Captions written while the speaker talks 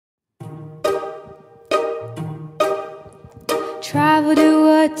Travel the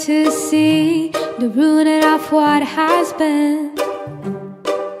world to see the ruin of what has been,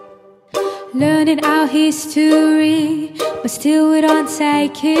 learning our history, but still we don't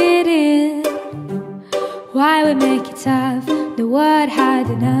take it in. Why we make it tough? The world had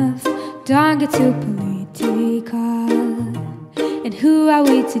enough. Don't get too political. And who are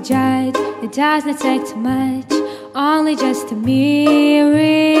we to judge? It does not take too much, only just a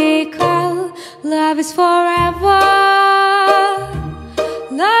miracle. Love is forever.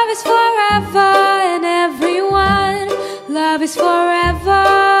 Love is forever and everyone. Love is forever.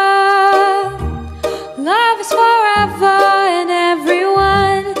 Love is forever and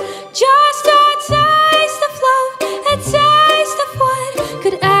everyone. Just a taste of love, a taste of what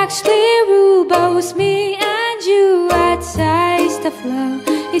could actually rule both me and you. A taste of love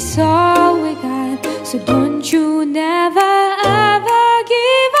is all we got, so don't you never ever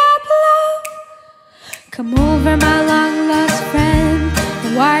give up love. Come over, my long lost friend,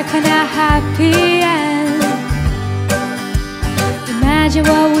 and work on a happy end. Imagine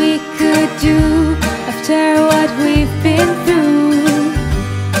what we could do after what we've been through.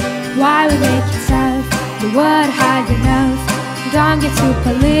 Why we make it tough? The world hard enough. Don't get too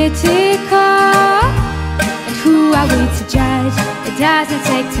political. And who are we to judge? It doesn't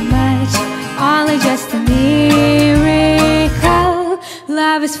take too much, only just a miracle.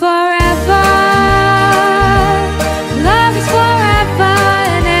 Love is forever. Love is forever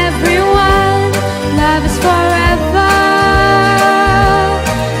and everyone. Love is forever.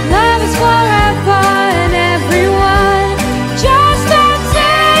 Love is forever and everyone. Just a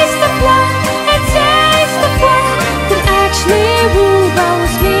taste of love, a taste of what could actually rule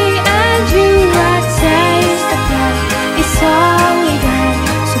both me and you. A taste of love is all we got,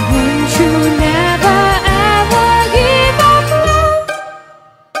 so won't you never ever give up love.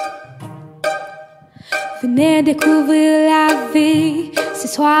 Venez découvrir la vie, ce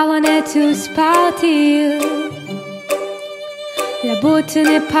soir on est tous partis. La beauté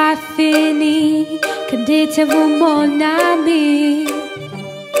n'est pas finie, que dites-vous mon ami?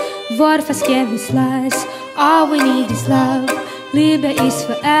 Vad förskräckningslös, all we need is love. Liebe is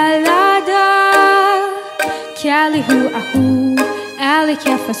för alla dag. Kärlek hur är hur, ärlig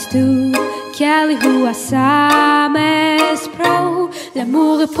jag förstår. Kärlek hur är samma språk.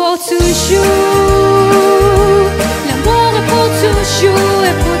 L'amour est pour toujours. L'amour est pour toujours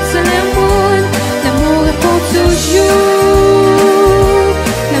et pour tout le monde. L'amour est pour toujours.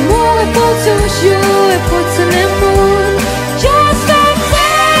 L'amour est pour toujours et pour